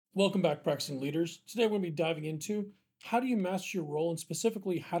Welcome back, practicing leaders. Today we're going to be diving into how do you master your role, and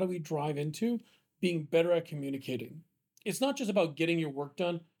specifically, how do we drive into being better at communicating? It's not just about getting your work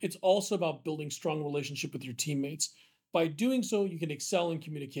done, it's also about building strong relationship with your teammates. By doing so, you can excel in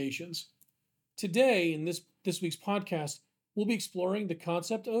communications. Today, in this week's podcast, we'll be exploring the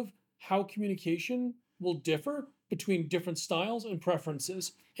concept of how communication will differ between different styles and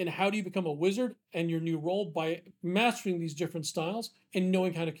preferences, and how do you become a wizard and your new role by mastering these different styles and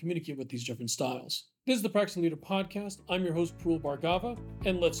knowing how to communicate with these different styles. This is the Practicing Leader Podcast. I'm your host, Parul Bhargava,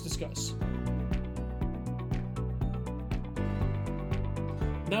 and let's discuss.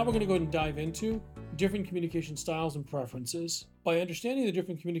 Now we're going to go ahead and dive into different communication styles and preferences. By understanding the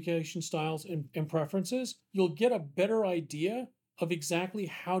different communication styles and preferences, you'll get a better idea of exactly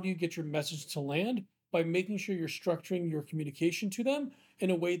how do you get your message to land by making sure you're structuring your communication to them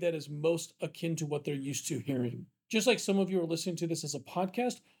in a way that is most akin to what they're used to hearing. Just like some of you are listening to this as a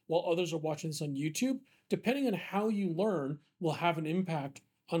podcast, while others are watching this on YouTube, depending on how you learn will have an impact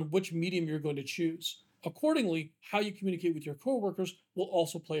on which medium you're going to choose. Accordingly, how you communicate with your coworkers will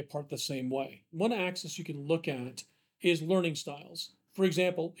also play a part the same way. One axis you can look at is learning styles. For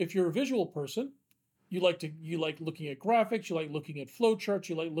example, if you're a visual person, you like looking at graphics, you like looking at flowcharts,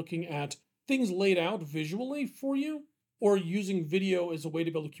 you like looking at things laid out visually for you, or using video as a way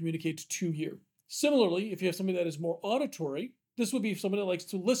to be able to communicate to you. Similarly, if you have somebody that is more auditory, this would be somebody that likes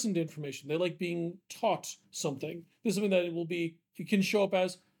to listen to information. They like being taught something. This is something that it can show up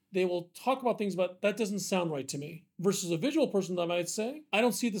as they will talk about things, but that doesn't sound right to me. Versus a visual person that might say, I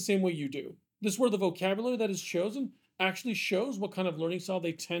don't see it the same way you do. This is where the vocabulary that is chosen actually shows what kind of learning style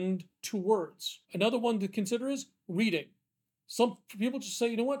they tend towards. Another one to consider is reading. Some people just say,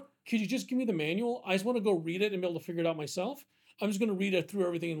 you know what, could you just give me the manual? I just want to go read it and be able to figure it out myself. I'm just going to read it through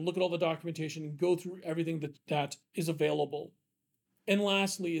everything and look at all the documentation and go through everything that is available. And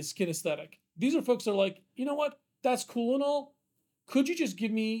lastly is kinesthetic. These are folks that are like, you know what, that's cool and all. Could you just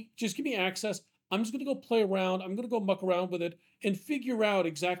give me access? I'm just going to go play around. I'm going to go muck around with it and figure out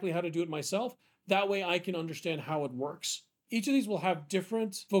exactly how to do it myself. That way I can understand how it works. Each of these will have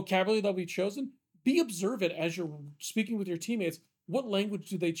different vocabulary that will be chosen. Be observant as you're speaking with your teammates. What language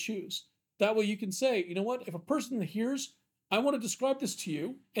do they choose? That way you can say, you know what, if a person hears, I want to describe this to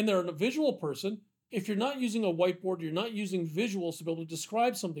you, and they're a visual person, if you're not using a whiteboard, you're not using visuals to be able to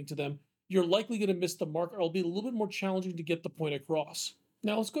describe something to them, you're likely going to miss the mark, or it'll be a little bit more challenging to get the point across.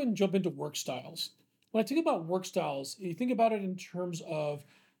 Now let's go ahead and jump into work styles. When I think about work styles, you think about it in terms of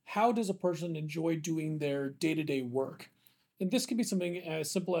how does a person enjoy doing their day-to-day work? And this can be something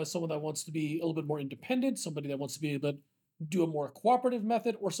as simple as someone that wants to be a little bit more independent, somebody that wants to be able to do a more cooperative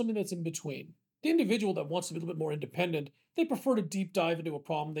method, or something that's in between. The individual that wants to be a little bit more independent, they prefer to deep dive into a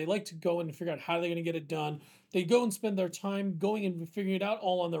problem. They like to go in and figure out how they're going to get it done. They go and spend their time going and figuring it out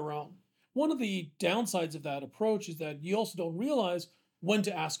all on their own. One of the downsides of that approach is that you also don't realize when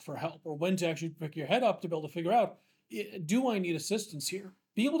to ask for help or when to actually pick your head up to be able to figure out, do I need assistance here?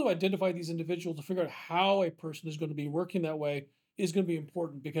 Being able to identify these individuals to figure out how a person is going to be working that way is going to be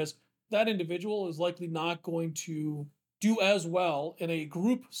important, because that individual is likely not going to do as well in a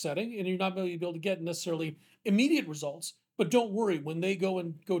group setting, and you're not going to be able to get necessarily immediate results. But don't worry, when they go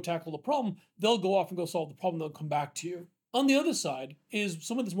tackle the problem, they'll go off and go solve the problem. They'll come back to you. On the other side is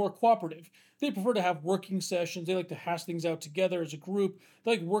someone that's more cooperative. They prefer to have working sessions. They like to hash things out together as a group.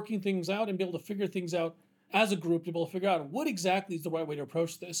 They like working things out and be able to figure things out as a group, to be able to figure out what exactly is the right way to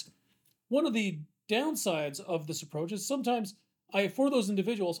approach this. One of the downsides of this approach is sometimes for those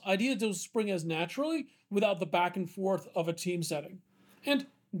individuals, ideas don't spring as naturally without the back and forth of a team setting. And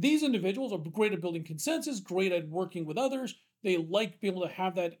these individuals are great at building consensus, great at working with others. They like being able to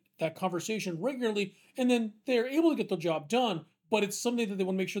have that conversation regularly, and then they're able to get the job done. But it's something that they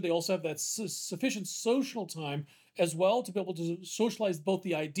want to make sure they also have that sufficient social time as well to be able to socialize both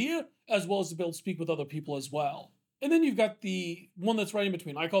the idea as well as to be able to speak with other people as well. And then you've got the one that's right in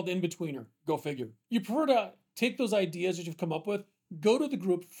between. I call it the in-betweener. Go figure. You prefer to take those ideas that you've come up with, go to the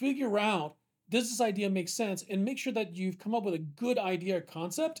group, figure out, does this idea make sense, and make sure that you've come up with a good idea or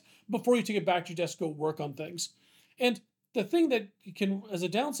concept before you take it back to your desk, go work on things. And the thing that you can, as a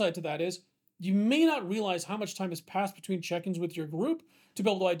downside to that, is you may not realize how much time has passed between check-ins with your group to be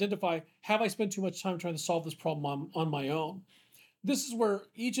able to identify, have I spent too much time trying to solve this problem on my own? This is where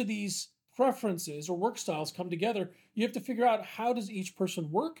each of these preferences or work styles come together. You have to figure out, how does each person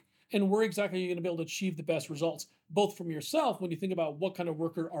work and where exactly are you going to be able to achieve the best results, both from yourself when you think about what kind of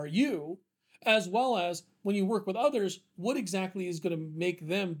worker are you, as well as when you work with others, what exactly is going to make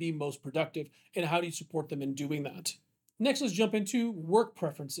them be most productive and how do you support them in doing that? Next, let's jump into work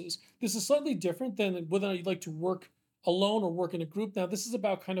preferences. This is slightly different than whether you'd like to work alone or work in a group. Now, this is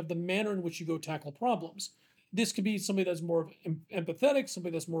about kind of the manner in which you go tackle problems. This could be somebody that's more of empathetic,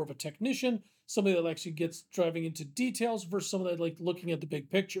 somebody that's more of a technician, somebody that actually gets driving into details versus someone that like looking at the big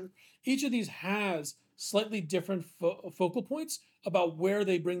picture. Each of these has slightly different focal points about where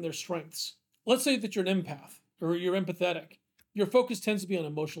they bring their strengths. Let's say that you're an empath or you're empathetic. Your focus tends to be on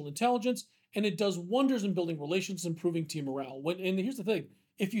emotional intelligence, and it does wonders in building relations, improving team morale. And here's the thing,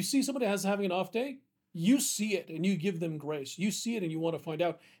 if you see somebody as having an off day, you see it and you give them grace. You see it and you want to find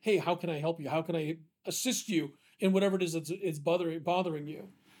out, hey, how can I help you? How can I assist you in whatever it is that's bothering you?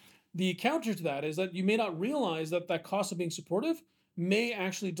 The counter to that is that you may not realize that that cost of being supportive may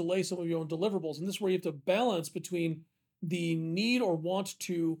actually delay some of your own deliverables. And this is where you have to balance between the need or want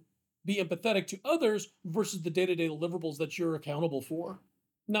to be empathetic to others versus the day-to-day deliverables that you're accountable for.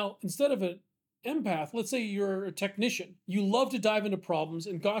 Now, instead of an empath, let's say you're a technician. You love to dive into problems,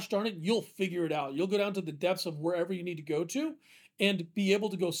 and gosh darn it, you'll figure it out. You'll go down to the depths of wherever you need to go to and be able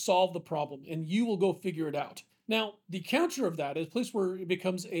to go solve the problem, and you will go figure it out. Now, the counter of that is a place where it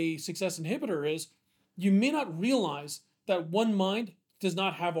becomes a success inhibitor is you may not realize that one mind does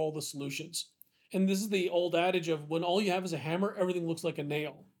not have all the solutions. And this is the old adage of when all you have is a hammer, everything looks like a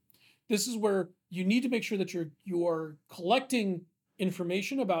nail. This is where you need to make sure that you're collecting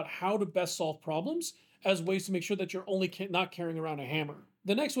information about how to best solve problems as ways to make sure that you're only not carrying around a hammer.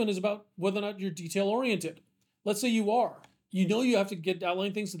 The next one is about whether or not you're detail oriented. Let's say you are. You know you have to get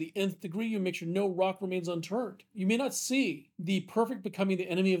outline things to the nth degree. You make sure no rock remains unturned. You may not see the perfect becoming the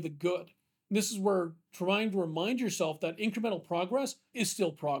enemy of the good. This is where trying to remind yourself that incremental progress is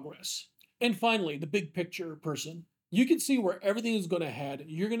still progress. And finally, the big picture person. You can see where everything is going to head.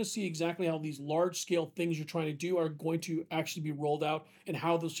 You're going to see exactly how these large scale things you're trying to do are going to actually be rolled out and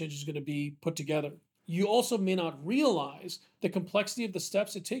how those changes are going to be put together. You also may not realize the complexity of the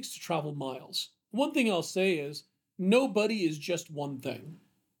steps it takes to travel miles. One thing I'll say is nobody is just one thing.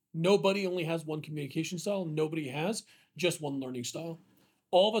 Nobody only has one communication style. Nobody has just one learning style.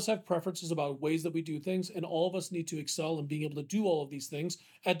 All of us have preferences about ways that we do things, and all of us need to excel in being able to do all of these things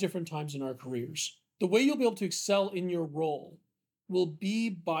at different times in our careers. The way you'll be able to excel in your role will be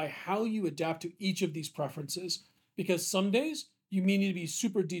by how you adapt to each of these preferences. Because some days you may need to be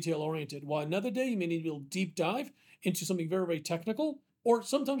super detail oriented, while another day you may need to be able to deep dive into something very, very technical, or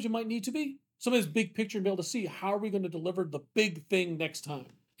sometimes you might need to be somebody's big picture and be able to see how are we going to deliver the big thing next time.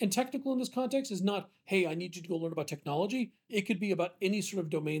 And technical in this context is not, hey, I need you to go learn about technology. It could be about any sort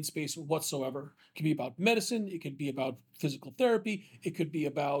of domain space whatsoever. It could be about medicine. It could be about physical therapy. It could be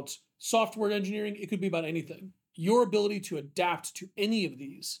about software engineering. It could be about anything. Your ability to adapt to any of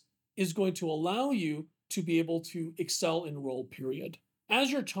these is going to allow you to be able to excel in role, period. As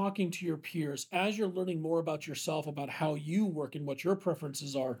you're talking to your peers, as you're learning more about yourself, about how you work and what your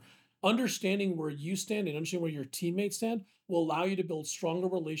preferences are, understanding where you stand and understanding where your teammates stand will allow you to build stronger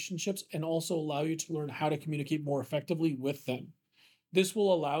relationships and also allow you to learn how to communicate more effectively with them. This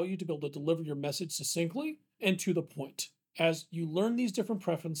will allow you to be able to deliver your message succinctly and to the point. As you learn these different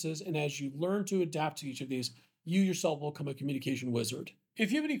preferences and as you learn to adapt to each of these, you yourself will become a communication wizard.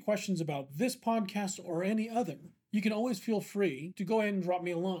 If you have any questions about this podcast or any other, you can always feel free to go ahead and drop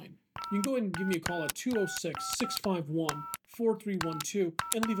me a line. You can go ahead and give me a call at 206-651-4312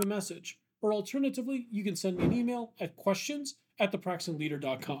 and leave a message. Or alternatively, you can send me an email at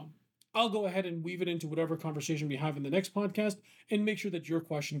questions@thepracticingleader.com. I'll go ahead and weave it into whatever conversation we have in the next podcast and make sure that your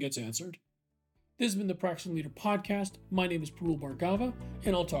question gets answered. This has been the Practicing Leader Podcast. My name is Parul Bhargava,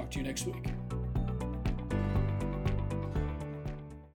 and I'll talk to you next week.